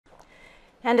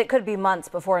And it could be months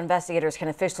before investigators can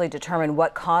officially determine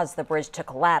what caused the bridge to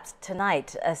collapse.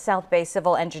 Tonight, a South Bay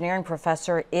civil engineering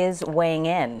professor is weighing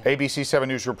in. ABC 7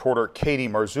 News reporter Katie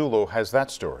Marzullo has that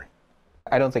story.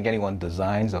 I don't think anyone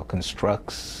designs or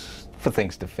constructs for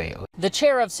things to fail. The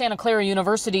chair of Santa Clara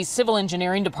University's civil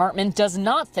engineering department does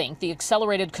not think the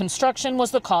accelerated construction was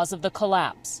the cause of the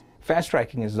collapse. Fast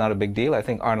tracking is not a big deal. I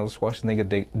think Arnold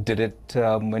Schwarzenegger did it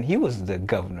when he was the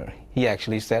governor. He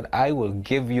actually said, I will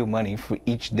give you money for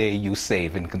each day you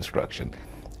save in construction.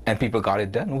 And people got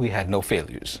it done. We had no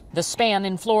failures. The span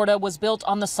in Florida was built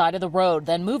on the side of the road,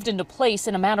 then moved into place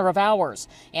in a matter of hours.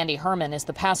 Andy Herman is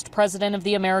the past president of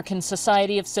the American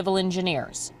Society of Civil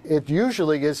Engineers. It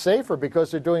usually is safer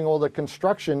because they're doing all the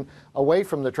construction away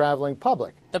from the traveling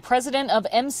public. The president of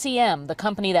MCM, the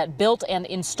company that built and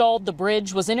installed the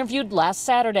bridge, was interviewed last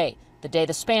Saturday, the day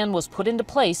the span was put into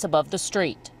place above the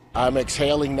street. I'm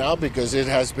exhaling now because it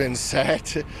has been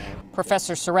set.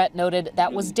 Professor Surratt noted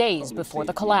that was days before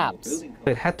the collapse.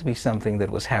 It had to be something that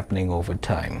was happening over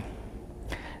time.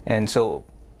 And so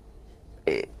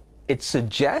it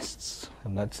suggests,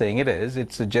 I'm not saying it is,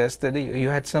 it suggests that you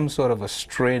had some sort of a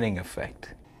straining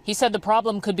effect. He said the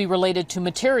problem could be related to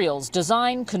materials,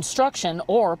 design, construction,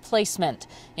 or placement.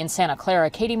 In Santa Clara,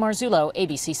 Katie Marzullo,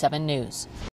 ABC 7 News.